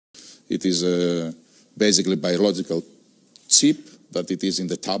It is basically biological chip that it is in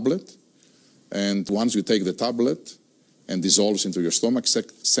the tablet. And once you take the tablet and dissolves into your stomach,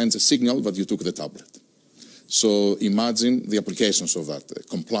 sends a signal that you took the tablet. So imagine the applications of that,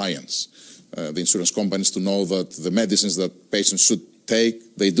 compliance. The insurance companies to know that the medicines that patients should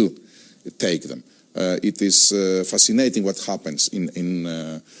take, they do take them. It is fascinating what happens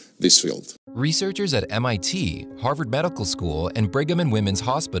in this field. Researchers at MIT, Harvard Medical School, and Brigham and Women's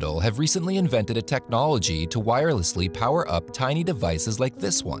Hospital have recently invented a technology to wirelessly power up tiny devices like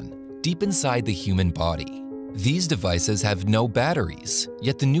this one, deep inside the human body. These devices have no batteries,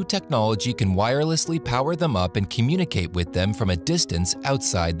 yet the new technology can wirelessly power them up and communicate with them from a distance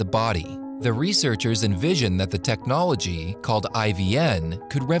outside the body. The researchers envision that the technology, called IVN,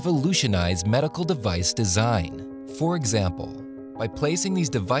 could revolutionize medical device design. For example, by placing these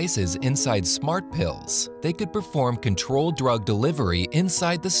devices inside smart pills, they could perform controlled drug delivery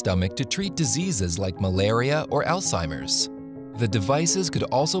inside the stomach to treat diseases like malaria or Alzheimer's. The devices could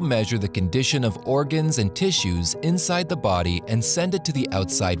also measure the condition of organs and tissues inside the body and send it to the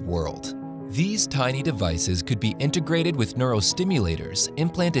outside world. These tiny devices could be integrated with neurostimulators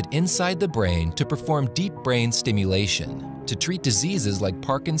implanted inside the brain to perform deep brain stimulation, to treat diseases like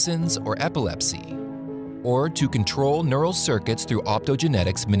Parkinson's or epilepsy, or to control neural circuits through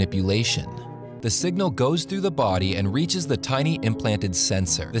optogenetics manipulation. The signal goes through the body and reaches the tiny implanted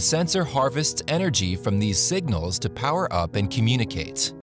sensor. The sensor harvests energy from these signals to power up and communicate.